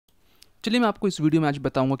चलिए मैं आपको इस वीडियो में आज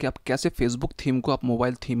बताऊंगा कि आप कैसे फेसबुक थीम को आप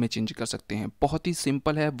मोबाइल थीम में चेंज कर सकते हैं। बहुत ही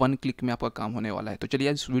सिंपल है, वन क्लिक में आपका काम होने वाला है। तो चलिए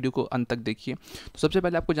आज इस वीडियो को अंत तक देखिए। तो सबसे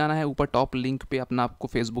पहले आपको जाना है ऊपर टॉप लिंक पे, अपना आपको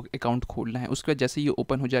फेसबुक अकाउंट खोलना है। उसके बाद जैसे ये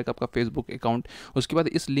ओपन हो जाएगा आपका फेसबुक अकाउंट, उसके बाद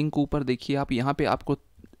इस लिंक को ऊपर देखिए आप, यहाँ पे आपको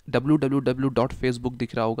www.facebook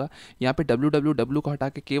दिख रहा होगा। यहाँ पे www को हटा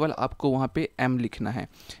के केवल आपको वहाँ पे m लिखना है।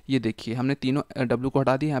 ये देखिए हमने तीनों w को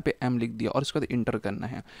हटा दिया, यहाँ पे m लिख दिया और उसके बाद इंटर करना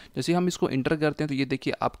है। जैसे हम इसको इंटर करते हैं तो ये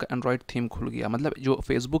देखिए आपका एंड्रॉयड थीम खुल गया, मतलब जो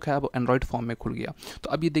फेसबुक है वो एंड्रॉयड फॉर्म में खुल गया। तो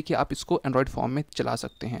अब ये देखिए आप इसको एंड्रॉयड फॉर्म में चला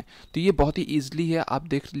सकते हैं। तो ये बहुत ही ईजिली है, आप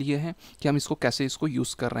देख लिए हैं कि हम इसको कैसे इसको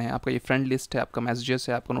यूज़ कर रहे हैं। आपका ये फ्रेंड लिस्ट है, आपका मैसेजेस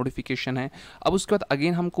है, आपका नोटिफिकेशन है। अब उसके बाद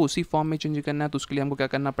अगेन हमको उसी फॉर्म में चेंज करना है, तो उसके लिए हमको क्या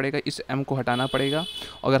करना पड़ेगा, इस m को हटाना पड़ेगा।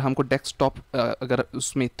 अगर हमको डेस्कटॉप अगर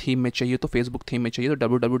उसमें थीम में चाहिए तो फेसबुक थीम में चाहिए तो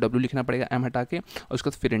www लिखना पड़ेगा m हटा के, और उसके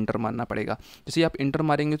बाद फिर इंटर मारना पड़ेगा। जैसे ही आप इंटर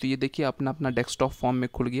मारेंगे तो ये देखिए अपना अपना डेस्कटॉप फॉर्म में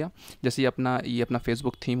खुल गया। जैसे ये अपना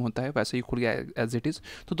फेसबुक थीम होता है वैसे ही खुल गया एज इट इज़।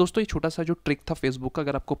 तो दोस्तों ये छोटा सा जो ट्रिक था फेसबुक का,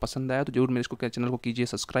 अगर आपको पसंद आया तो जरूर मेरे इसको चैनल को कीजिए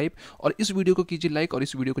सब्सक्राइब, और इस वीडियो को कीजिए लाइक, और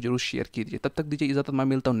इस वीडियो को जरूर शेयर कीजिए। तब तक दीजिए इजाजत, मैं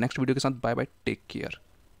मिलता हूँ नेक्स्ट वीडियो के साथ। Bye bye, take care.